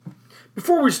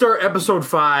Before we start episode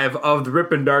 5 of the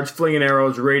Rippin' Darts Flingin'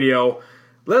 Arrows radio,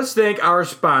 let's thank our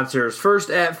sponsors. First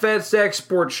at Fat Stack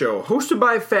Sports Show. Hosted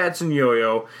by Fats and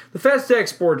Yo-Yo, the Fat Stack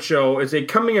Sports Show is a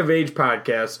coming-of-age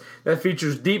podcast that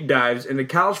features deep dives into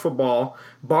college football,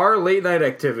 bar late-night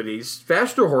activities,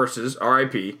 faster horses,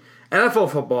 RIP,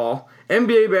 NFL football,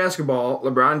 NBA basketball,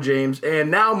 LeBron James, and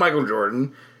now Michael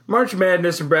Jordan, March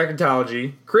Madness and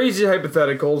bracketology, crazy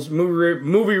hypotheticals,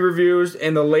 movie reviews,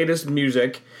 and the latest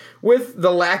music, with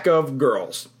the lack of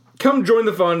girls. Come join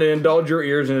the fun and indulge your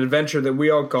ears in an adventure that we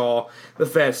all call the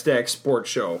Fat Stack Sports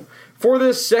Show. For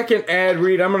this second ad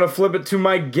read, I'm going to flip it to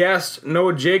my guest,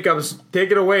 Noah Jacobs.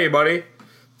 Take it away, buddy.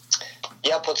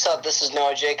 Yep, what's up? This is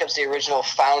Noah Jacobs, the original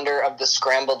founder of the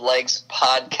Scrambled Legs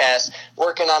podcast.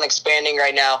 Working on expanding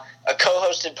right now. A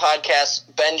co-hosted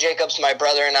podcast, Ben Jacobs, my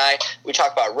brother, and I. We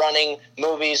talk about running,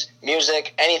 movies,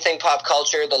 music, anything pop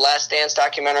culture, The Last Dance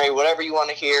documentary, whatever you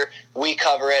want to hear, we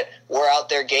cover it. We're out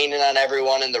there gaining on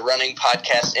everyone in the running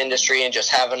podcast industry and just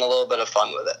having a little bit of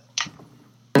fun with it.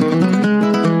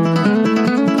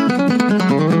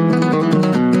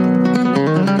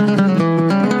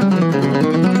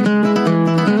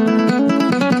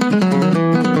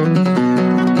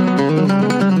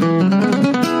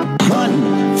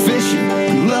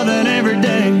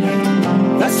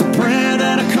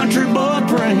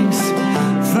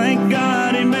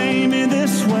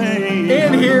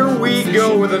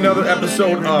 Another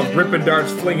episode of Rippin'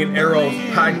 Darts Flingin' Arrows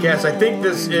podcast. I think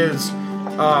this is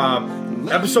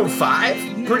episode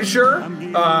 5, pretty sure.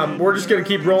 We're just going to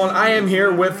keep rolling. I am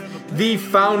here with the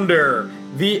founder,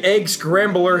 the egg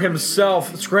scrambler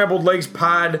himself, Scrambled Legs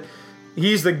Pod.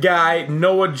 He's the guy,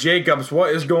 Noah Jacobs. What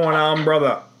is going on,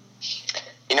 brother?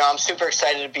 You know, I'm super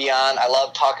excited to be on. I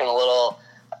love talking a little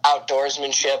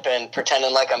outdoorsmanship and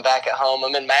pretending like I'm back at home.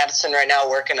 I'm in Madison right now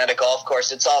working at a golf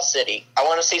course. It's all city. I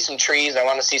want to see some trees. I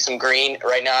want to see some green.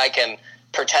 Right now I can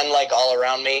pretend like all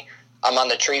around me I'm on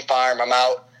the tree farm. I'm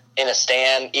out in a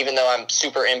stand, even though I'm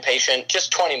super impatient.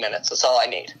 Just 20 minutes. That's all I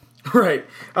need. Right.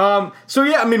 So,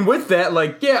 yeah, I mean, with that,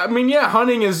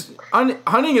 hunting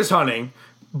is hunting.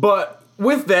 But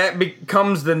with that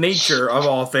becomes the nature of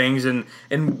all things. And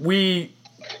we...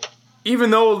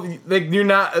 Even though you're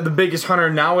not the biggest hunter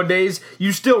nowadays,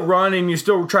 you still run and you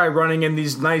still try running in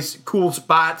these nice, cool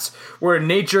spots where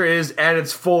nature is at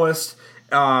its fullest.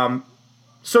 So,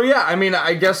 yeah, I mean,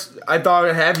 I guess I thought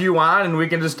I'd have you on and we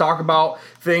can just talk about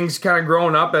things kind of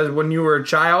growing up as when you were a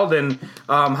child and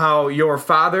how your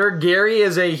father, Gary,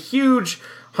 is a huge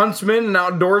huntsman and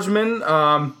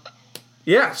outdoorsman.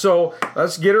 So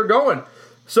let's get her going.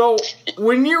 So,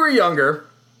 when you were younger,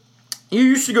 you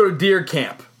used to go to deer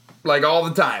camp. Like, all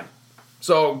the time.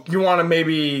 So, you want to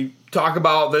maybe talk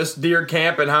about this deer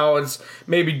camp and how it's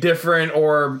maybe different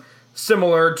or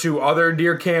similar to other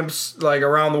deer camps, like,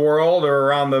 around the world or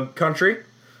around the country?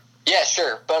 Yeah,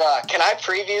 sure. But can I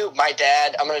preview my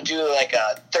dad? I'm going to do, like,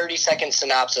 a 30-second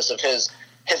synopsis of his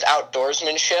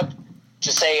outdoorsmanship.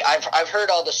 To say, I've heard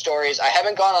all the stories. I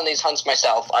haven't gone on these hunts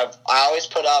myself. I always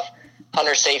put off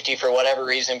hunter safety for whatever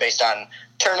reason based on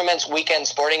tournaments, weekend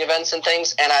sporting events, and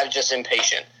things, and I'm just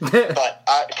impatient. But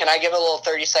can I give a little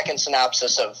 30-second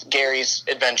synopsis of Gary's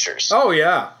adventures? Oh,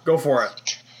 yeah. Go for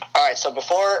it. All right, so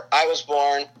before I was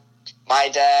born, my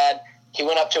dad, he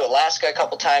went up to Alaska a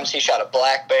couple times. He shot a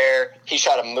black bear. He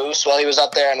shot a moose while he was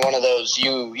up there in one of those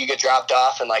you get dropped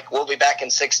off and, like, we'll be back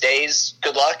in 6 days.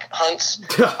 Good luck hunts.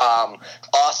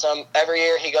 Awesome. Every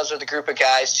year he goes with a group of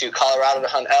guys to Colorado to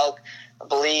hunt elk. I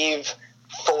believe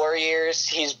 4 years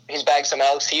he's bagged some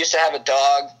elks. He used to have a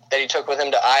dog that he took with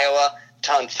him to Iowa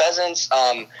to hunt pheasants.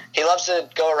 He loves to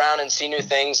go around and see new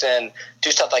things and do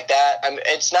stuff like that.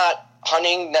 It's not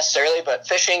hunting necessarily, but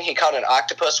fishing. He caught an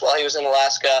octopus while he was in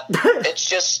Alaska. It's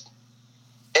just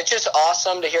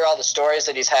awesome to hear all the stories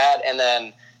that he's had. And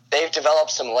then they've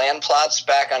developed some land plots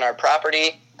back on our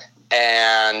property,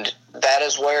 and that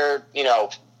is where,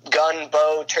 gun,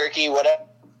 bow, turkey, whatever,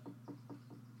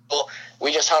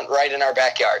 we just hunt right in our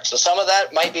backyard. So some of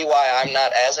that might be why I'm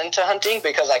not as into hunting,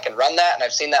 because I can run that and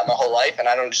I've seen that my whole life and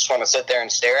I don't just want to sit there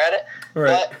and stare at it.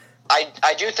 Right. But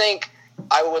I do think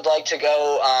I would like to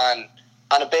go on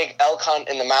a big elk hunt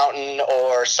in the mountain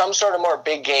or some sort of more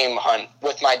big game hunt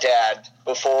with my dad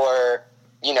before,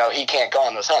 he can't go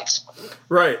on those hunts.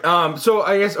 Right. So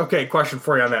I guess, okay, question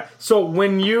for you on that. So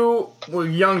when you were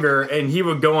younger and he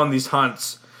would go on these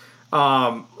hunts,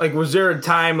 was there a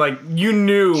time, you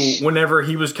knew whenever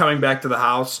he was coming back to the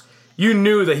house, you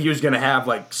knew that he was going to have,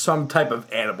 some type of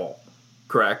animal,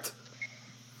 correct?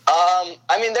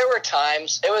 There were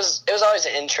times. It was always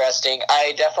interesting.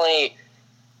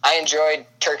 I enjoyed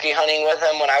turkey hunting with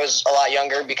him when I was a lot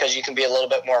younger because you can be a little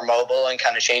bit more mobile and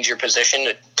kind of change your position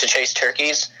to chase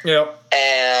turkeys. Yep.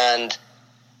 And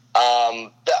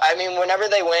I mean, whenever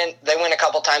they went a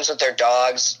couple times with their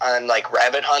dogs on like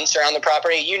rabbit hunts around the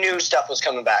property. You knew stuff was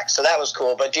coming back, so that was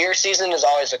cool. But deer season is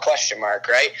always a question mark,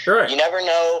 right? Right. You never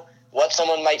know what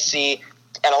someone might see,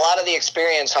 and a lot of the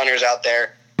experienced hunters out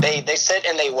there, they sit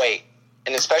and they wait.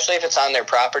 And especially if it's on their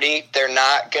property, they're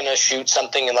not going to shoot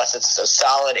something unless it's a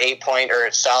solid 8-point or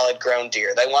a solid grown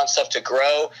deer. They want stuff to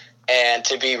grow and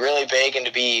to be really big and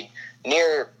to be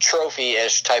near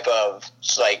trophy-ish type of,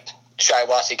 like,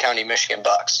 Shiawassee County, Michigan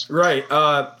bucks. Right.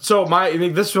 So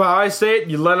this is how I say it.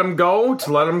 You let them go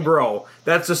to let them grow.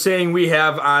 That's the saying we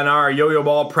have on our Yo-Yo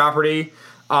Ball property.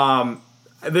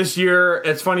 This year,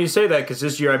 it's funny you say that because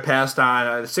this year I passed on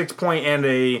a 6-point and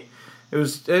it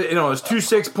was 2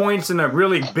 6-points and a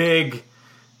really big,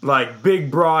 like big,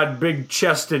 broad, big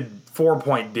chested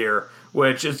 4-point deer,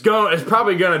 which it's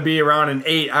probably going to be around an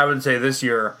 8, I would say, this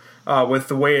year with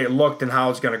the way it looked and how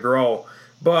it's going to grow.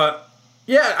 But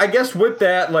yeah, I guess with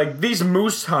that, like these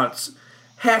moose hunts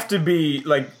have to be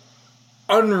like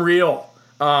unreal.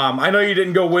 I know you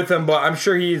didn't go with him, but I'm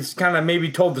sure he's kind of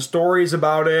maybe told the stories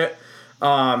about it.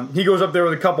 He goes up there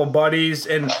with a couple buddies,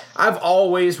 and I've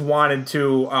always wanted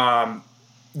to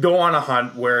go on a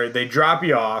hunt where they drop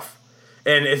you off,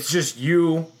 and it's just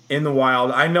you in the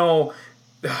wild. I know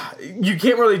you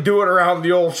can't really do it around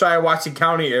the old Shiawassee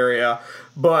County area,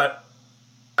 but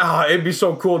it'd be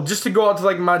so cool just to go out to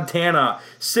like Montana,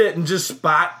 sit and just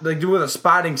spot, like do with a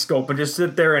spotting scope and just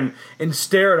sit there and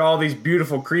stare at all these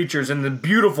beautiful creatures and the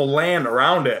beautiful land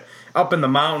around it up in the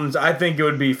mountains. I think it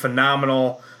would be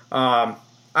phenomenal.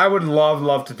 I would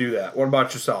love to do that. What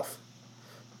about yourself?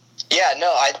 Yeah,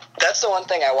 no, that's the one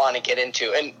thing I want to get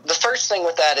into. And the first thing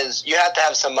with that is you have to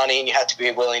have some money and you have to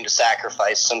be willing to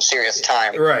sacrifice some serious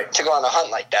time to go on a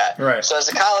hunt like that. Right. So as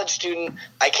a college student,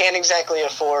 I can't exactly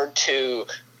afford to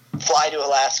fly to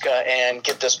Alaska and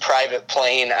get this private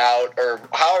plane out or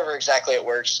however exactly it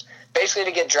works. Basically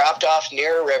to get dropped off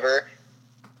near a river,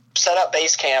 set up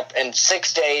base camp, in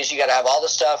 6 days you got to have all the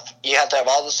stuff. You have to have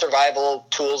all the survival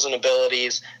tools and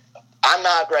abilities. I'm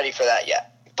not ready for that yet.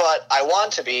 But I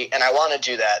want to be, and I want to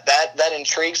do that. That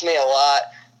intrigues me a lot,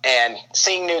 and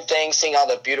seeing new things, seeing all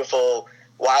the beautiful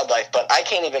wildlife. But I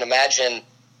can't even imagine,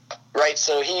 right?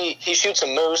 So he shoots a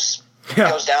moose,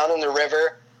 goes down in the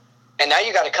river, and now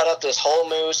you got to cut up this whole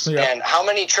moose. Yeah. And how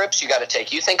many trips you got to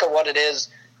take? You think of what it is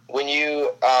when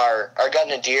you are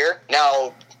gutting a deer.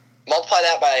 Now multiply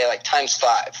that by like times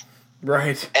 5.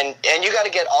 Right. And you got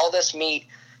to get all this meat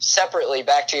separately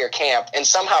back to your camp and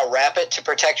somehow wrap it to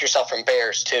protect yourself from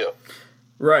bears too.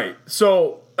 Right.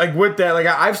 So like with that, like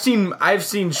I've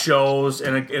seen shows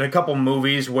and in a couple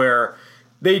movies where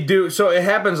they do. So it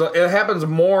happens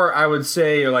more. I would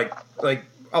say like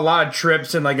a lot of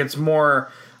trips and like it's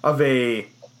more of a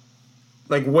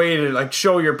like way to like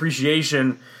show your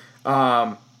appreciation.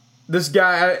 This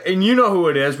guy, and you know who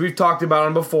it is. We've talked about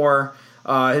him before.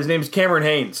 His name's Cam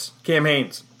Hanes.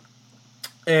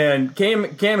 And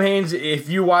Cam Hanes, if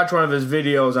you watch one of his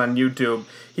videos on YouTube,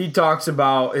 he talks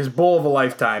about his bull of a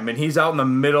lifetime, and he's out in the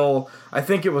middle. I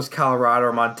think it was Colorado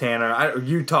or Montana,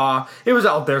 Utah. It was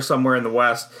out there somewhere in the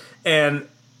West, and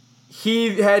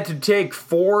he had to take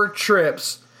 4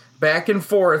 trips back and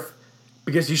forth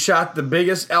because he shot the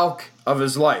biggest elk of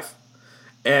his life.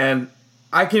 And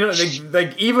I can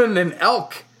like even an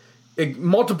elk,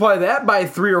 multiply that by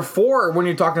 3 or 4 when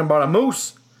you're talking about a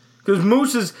moose. Because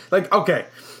moose is like, okay,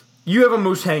 you have a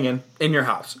moose hanging in your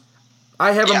house.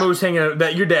 I have a moose hanging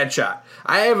that your dad shot.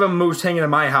 I have a moose hanging in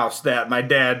my house that my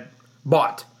dad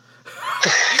bought.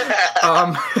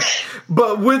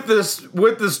 But with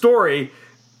the story,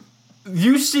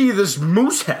 you see this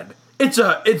moose head.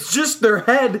 It's just their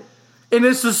head, and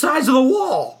it's the size of the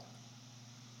wall.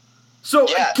 So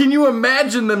can you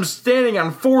imagine them standing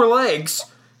on 4 legs?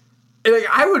 And like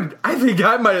I think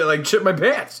I might have like shit my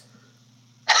pants.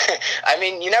 I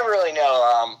mean, you never really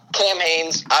know. Cam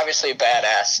Hanes, obviously a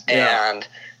badass, and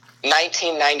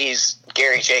 1990s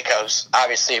Gary Jacobs,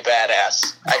 obviously a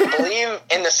badass. I believe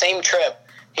in the same trip,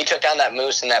 he took down that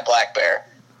moose and that black bear.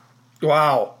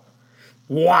 Wow.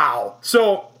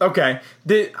 So, okay.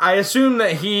 I assume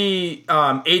that he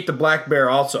ate the black bear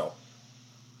also.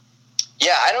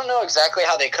 Yeah, I don't know exactly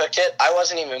how they cooked it. I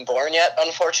wasn't even born yet,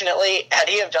 unfortunately. Had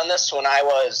he have done this when I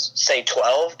was, say,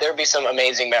 12, there'd be some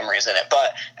amazing memories in it.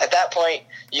 But at that point,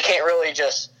 you can't really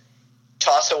just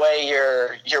toss away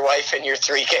your wife and your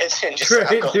 3 kids and just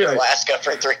go to Alaska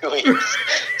for 3 weeks.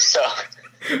 So,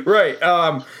 right.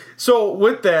 So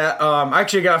with that, I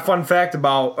actually got a fun fact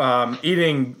about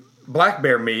eating black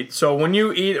bear meat. So when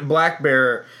you eat black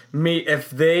bear meat,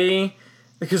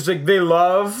 because like they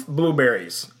love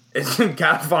blueberries, it's kind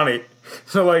of funny.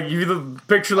 So like you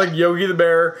picture like Yogi the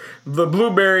Bear, the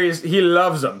blueberries, he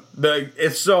loves them.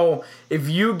 If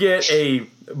you get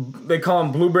they call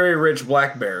them blueberry rich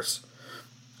black bears,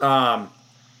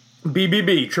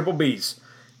 BBB, triple Bs.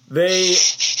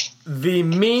 The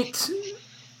meat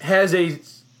has a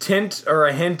tint or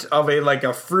a hint of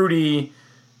a fruity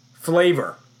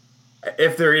flavor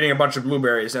if they're eating a bunch of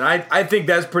blueberries, and I think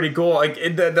that's pretty cool. Like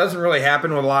that doesn't really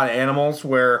happen with a lot of animals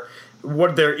where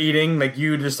what they're eating, like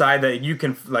you decide that you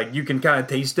can kind of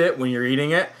taste it when you're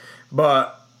eating it,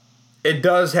 but it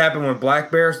does happen with black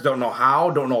bears. Don't know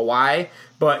how, don't know why,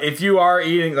 but if you are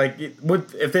eating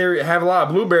if they have a lot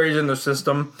of blueberries in their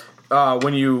system,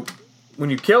 when you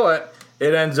kill it,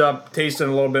 it ends up tasting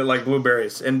a little bit like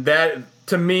blueberries, and that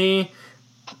to me,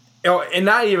 and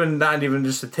not even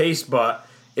just the taste, but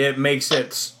it makes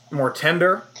it more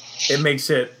tender. It makes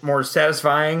it more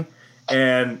satisfying,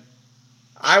 and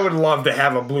I would love to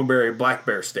have a blueberry black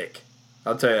bear steak.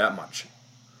 I'll tell you that much.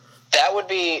 That would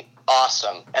be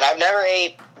awesome. And I've never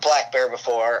ate black bear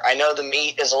before. I know the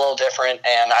meat is a little different,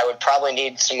 and I would probably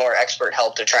need some more expert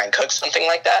help to try and cook something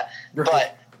like that. Right.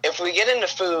 But if we get into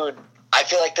food, I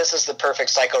feel like this is the perfect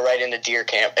cycle right into deer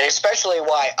camp, and especially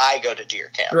why I go to deer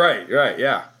camp. Right,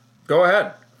 yeah. Go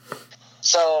ahead.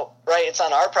 So, it's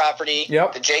on our property,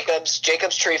 yep. The Jacobs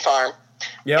Tree Farm,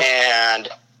 yep. And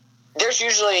there's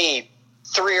usually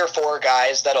 3 or 4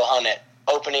 guys that'll hunt it.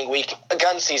 Opening week,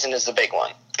 gun season is the big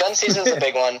one. Gun season is the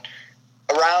big one.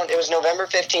 It was November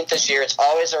 15th this year. It's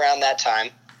always around that time.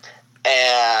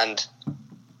 And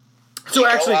so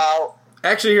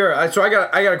actually here, so I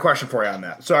got a question for you on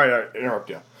that. Sorry to interrupt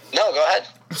you. No, go ahead.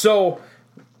 So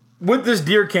with this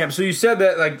deer camp, so you said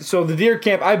that the deer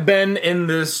camp, I've been in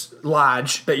this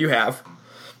lodge that you have,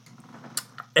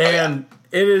 and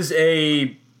it is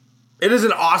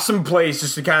an awesome place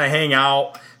just to kind of hang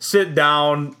out, sit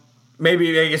down,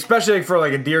 maybe especially for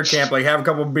a deer camp, have a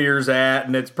couple beers at,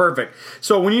 and it's perfect.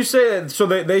 So when you say that, so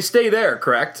they stay there,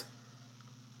 correct?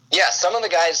 Yeah, some of the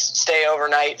guys stay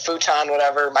overnight, futon,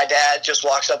 whatever. My dad just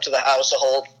walks up to the house a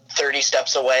whole 30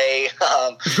 steps away.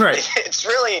 Right. It's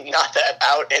really not that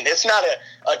out, and it's not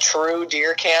a true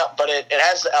deer camp, but it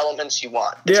has the elements you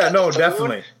want.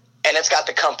 Definitely. And it's got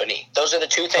the company. Those are the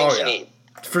 2 things you need.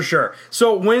 For sure.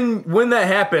 So when that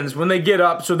happens, when they get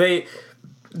up, so they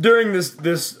during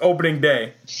this opening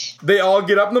day, they all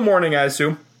get up in the morning, I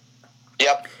assume.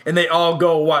 Yep. And they all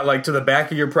go to the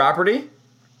back of your property?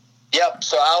 Yep.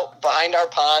 So out behind our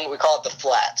pond, we call it the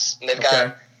flats. And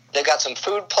they've got some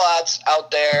food plots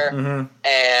out there, mm-hmm.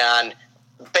 and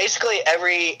basically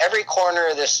every corner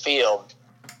of this field,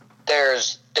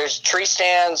 there's tree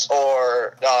stands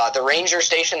or the ranger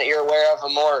station that you're aware of,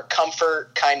 a more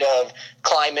comfort kind of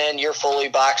climb in, you're fully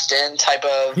boxed in type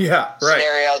of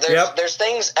scenario. There's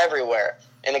things everywhere,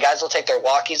 and the guys will take their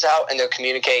walkies out and they'll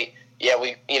communicate. Yeah,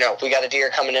 we got a deer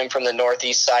coming in from the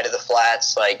northeast side of the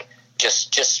flats.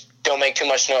 Just don't make too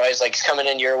much noise. He's coming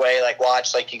in your way.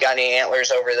 Watch. You got any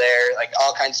antlers over there?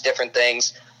 All kinds of different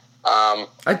things.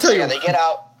 They get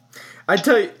out. I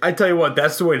tell you what,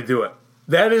 that's the way to do it.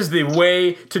 That is the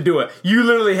way to do it. You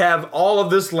literally have all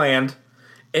of this land,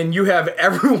 and you have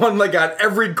everyone on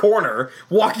every corner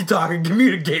walkie-talkie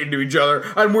communicating to each other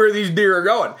on where these deer are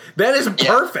going. That is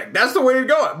perfect. That's the way to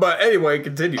go. But anyway,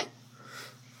 continue.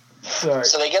 Sorry.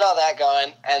 So they get all that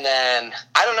going, and then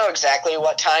I don't know exactly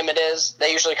what time it is.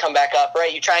 They usually come back up,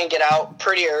 right? You try and get out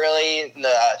pretty early,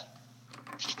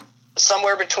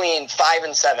 somewhere between 5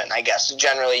 and 7, I guess.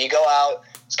 Generally, you go out.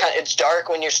 It's dark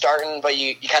when you're starting, but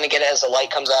you kind of get it as the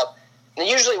light comes up. And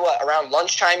usually, around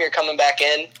lunchtime, you're coming back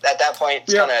in. At that point,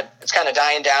 it's kind of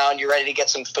dying down. You're ready to get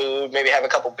some food, maybe have a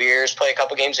couple beers, play a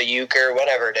couple games of euchre,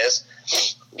 whatever it is.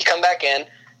 You come back in.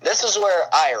 This is where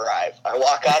I arrive. I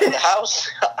walk out of the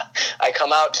house. I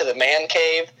come out to the man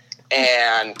cave,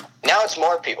 and now it's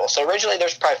more people. So originally,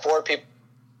 there's probably 4 people.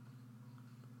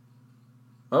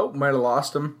 Oh, might have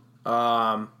lost him.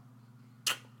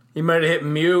 He might have hit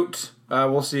mute.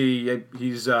 We'll see.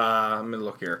 He's. Let me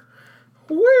look here.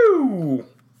 Woo!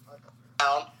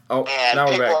 Oh, and now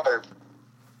we're back.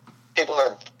 People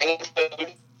are bringing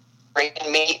food,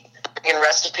 bringing meat, bringing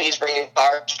recipes, bringing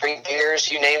carbs, bringing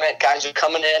beers, you name it. Guys are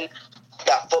coming in. You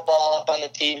got football up on the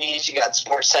TVs. You got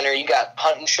Sports Center. You got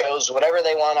hunting shows, whatever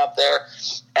they want up there.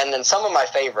 And then some of my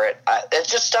favorite. It's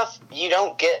just stuff you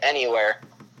don't get anywhere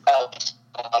else.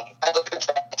 I look at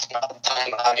that all the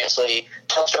time, obviously,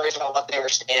 tell stories about what they were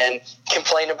seeing,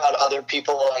 complain about other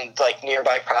people and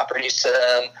nearby properties to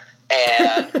them,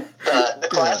 and the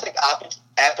classic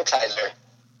appetizer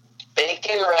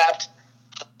bacon wrapped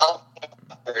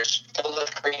filled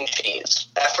with cream cheese.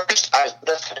 At first,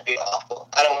 that's going to be awful.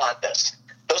 I don't want this.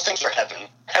 Those things are heaven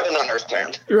on earth,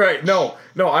 man. Right? No,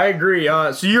 I agree.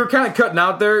 So you're kind of cutting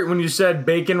out there when you said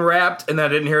bacon wrapped, and I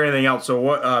didn't hear anything else. So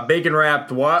what? Bacon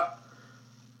wrapped what?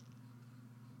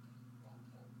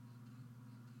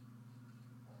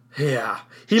 Yeah,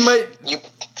 he might. You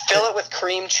fill it with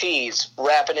cream cheese,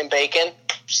 wrap it in bacon,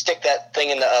 stick that thing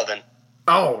in the oven.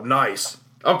 Oh, nice.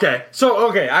 Okay,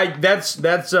 so that's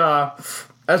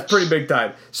pretty big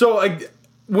time. So like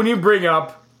when you bring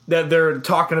up that they're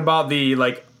talking about the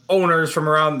like landowners from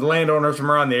around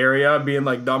the area being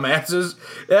like dumbasses,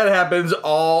 that happens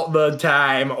all the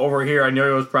time over here on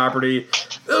Yo-Yo's property.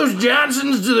 Those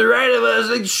Johnsons to the right of us,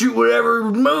 they shoot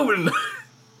whatever's moving.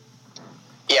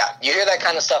 Yeah, you hear that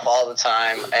kind of stuff all the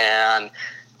time, and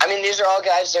I mean these are all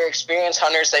guys. They're experienced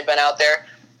hunters. They've been out there.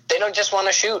 They don't just want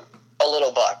to shoot a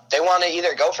little buck. They want to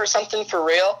either go for something for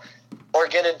real or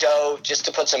get a doe just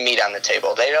to put some meat on the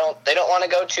table. They don't want to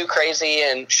go too crazy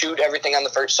and shoot everything on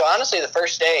the first. So honestly, the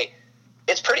first day,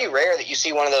 it's pretty rare that you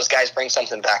see one of those guys bring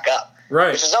something back up.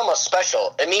 Right. Which is almost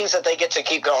special. It means that they get to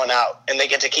keep going out and they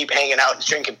get to keep hanging out and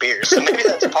drinking beers. So maybe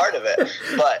that's a part of it.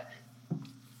 But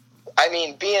I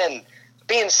mean, being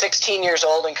 16 years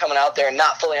old and coming out there and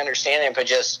not fully understanding, but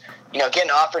just,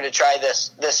 getting offered to try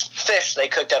this fish they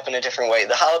cooked up in a different way.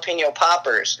 The jalapeno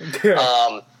poppers.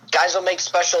 Guys will make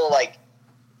special,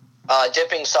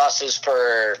 dipping sauces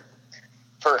for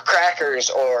crackers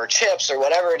or chips or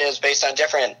whatever it is based on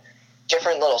different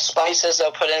little spices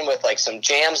they'll put in with, some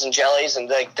jams and jellies. And,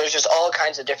 there's just all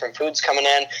kinds of different foods coming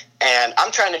in. And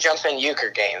I'm trying to jump in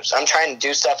euchre games. I'm trying to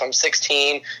do stuff. I'm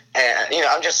 16, and,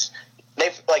 I'm just –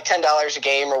 they've $10 a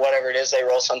game or whatever it is. They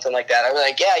roll something like that. I'm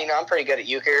like, yeah, I'm pretty good at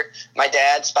euchre. My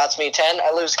dad spots me 10.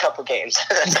 I lose a couple games.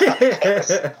 That's how it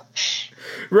goes.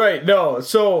 Right. No.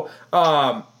 So,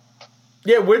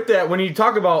 with that, when you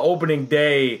talk about opening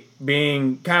day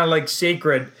being kind of like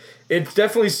sacred, it's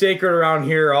definitely sacred around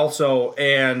here also.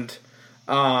 And,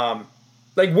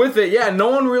 with it, yeah, no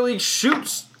one really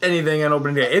shoots anything on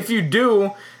opening day. If you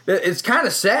do, it's kind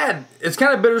of sad. It's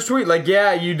kind of bittersweet.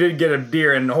 You did get a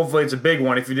deer, and hopefully it's a big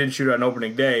one if you did shoot it on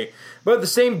opening day. But at the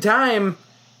same time,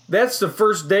 that's the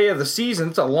first day of the season.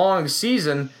 It's a long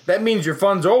season. That means your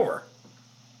fun's over.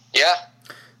 Yeah.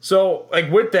 So,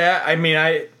 with that, I mean,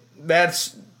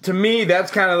 to me,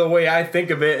 that's kind of the way I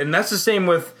think of it. And that's the same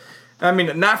with,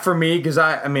 not for me, because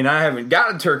I haven't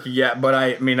got a turkey yet, but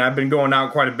I've been going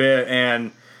out quite a bit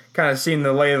and kind of seeing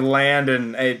the lay of the land,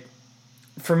 and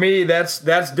for me, that's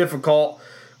difficult.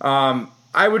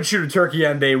 I would shoot a turkey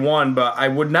on day one, but I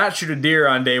would not shoot a deer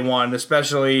on day one,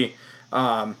 especially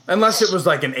unless it was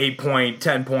like an 8-point,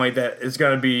 10-point that is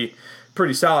going to be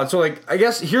pretty solid. So, I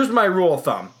guess here's my rule of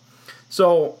thumb.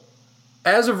 So,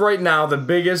 as of right now, the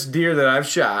biggest deer that I've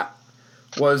shot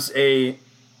was a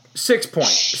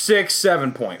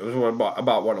 7-point was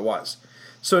about what it was.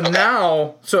 So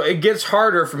now, it gets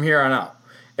harder from here on out.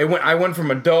 I went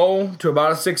from a doe to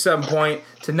about a 6-7 point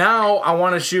to now I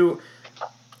want to shoot.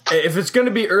 If it's going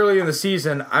to be early in the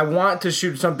season, I want to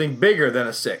shoot something bigger than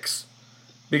a 6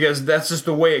 because that's just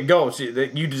the way it goes.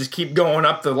 You just keep going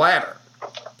up the ladder.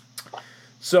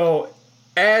 So,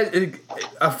 as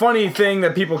a funny thing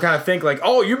that people kind of think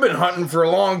oh, you've been hunting for a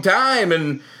long time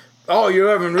and oh, you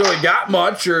haven't really got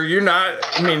much or you're not.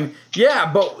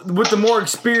 Yeah, but with the more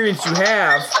experience you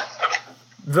have,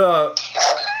 the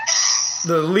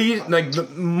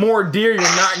more deer you're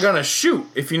not gonna shoot,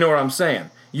 if you know what I'm saying.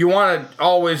 You want to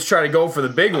always try to go for the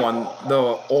big one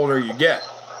the older you get.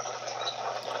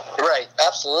 Right,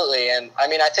 absolutely. And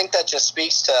I think that just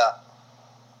speaks to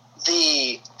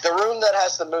the room that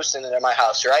has the moose in it at my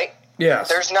house, right? Yes.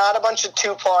 There's not a bunch of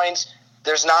 2 points.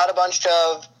 There's not a bunch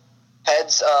of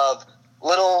heads of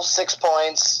little 6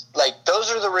 points.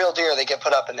 Those are the real deer that get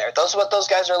put up in there. Those are what those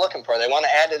guys are looking for. They want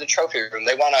to add to the trophy room.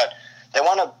 They want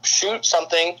to shoot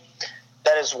something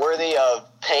that is worthy of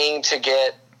paying to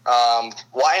get.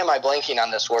 Why am I blanking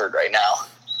on this word right now?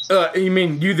 They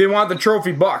want the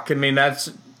trophy buck.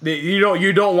 That's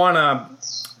you don't want to.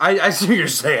 I see what you're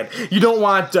saying. You don't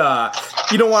want a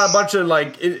bunch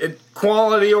of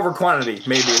quality over quantity.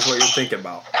 Maybe is what you're thinking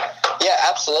about. Yeah,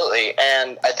 absolutely.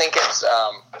 And I think it's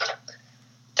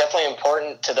definitely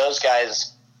important to those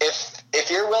guys. If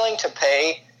you're willing to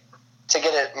pay to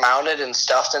get it mounted and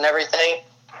stuffed and everything,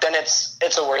 then it's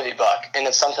a worthy buck, and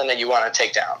it's something that you want to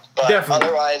take down. But definitely.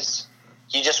 Otherwise,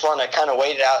 you just want to kind of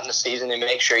wait it out in the season and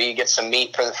make sure you get some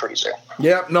meat for the freezer.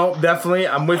 Yep, no, definitely.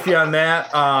 I'm with you on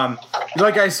that.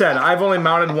 Like I said, I've only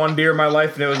mounted one deer in my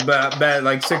life, and it was that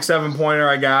 6-7 pointer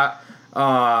I got.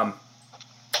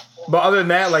 But other than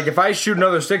that, like if I shoot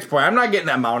another 6-point, I'm not getting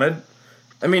that mounted.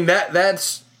 I mean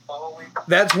that's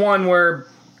one where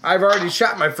I've already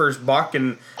shot my first buck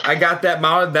and I got that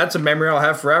mounted. That's a memory I'll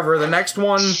have forever. The next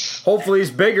one hopefully is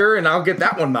bigger and I'll get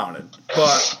that one mounted.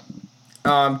 But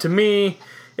to me,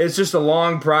 it's just a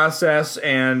long process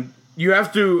and you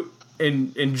have to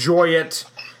enjoy it.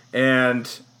 And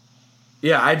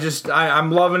yeah,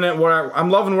 I'm loving it. I'm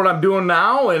loving what I'm doing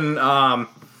now, and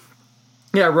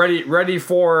ready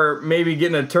for maybe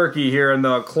getting a turkey here in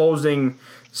the closing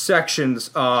sections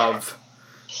of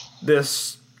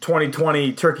this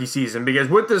 2020 turkey season, because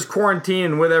with this quarantine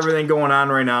and with everything going on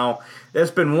right now,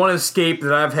 that's been one escape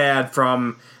that I've had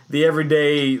from the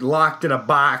everyday locked in a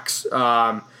box.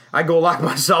 I go lock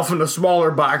myself in a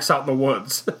smaller box out in the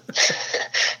woods.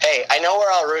 Hey, I know we're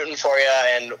all rooting for you,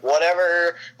 and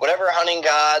whatever hunting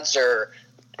gods or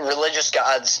religious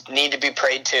gods need to be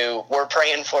prayed to, we're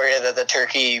praying for you that the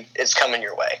turkey is coming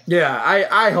your way. Yeah,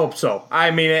 I hope so.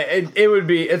 I mean,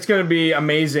 it's going to be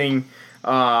amazing.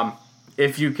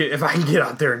 If I can get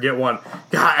out there and get one.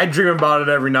 God, I dream about it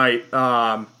every night.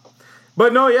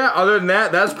 But no, yeah, other than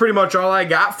that, that's pretty much all I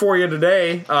got for you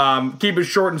today. Keep it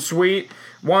short and sweet.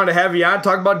 Wanted to have you on,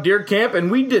 talk about deer camp,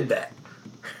 and we did that.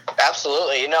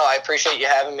 Absolutely. I appreciate you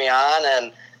having me on,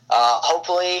 and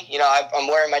hopefully, I'm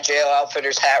wearing my JO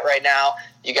Outfitters hat right now.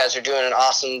 You guys are doing an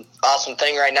awesome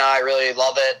thing right now. I really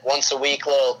love it. Once a week,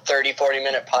 little 30,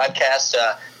 40-minute podcast,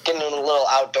 getting a little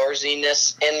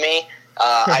outdoorsiness in me.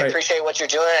 I appreciate what you're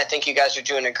doing. I think you guys are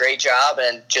doing a great job,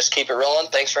 and just keep it rolling.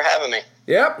 Thanks for having me.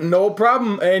 Yep, no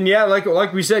problem. And yeah,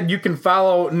 like we said, you can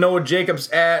follow Noah Jacobs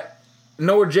at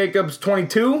Noah Jacobs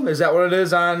 22. Is that what it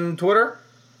is on Twitter?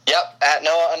 Yep, at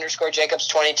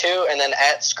Noah_Jacobs22, and then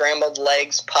at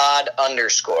ScrambledLegsPod_.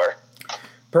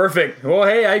 Perfect. Well,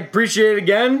 hey, I appreciate it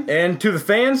again. And to the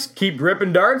fans, keep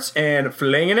ripping darts and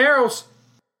flinging arrows.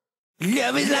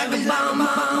 Love is like a bomb,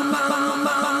 bomb, bomb,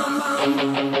 bomb,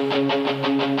 bomb.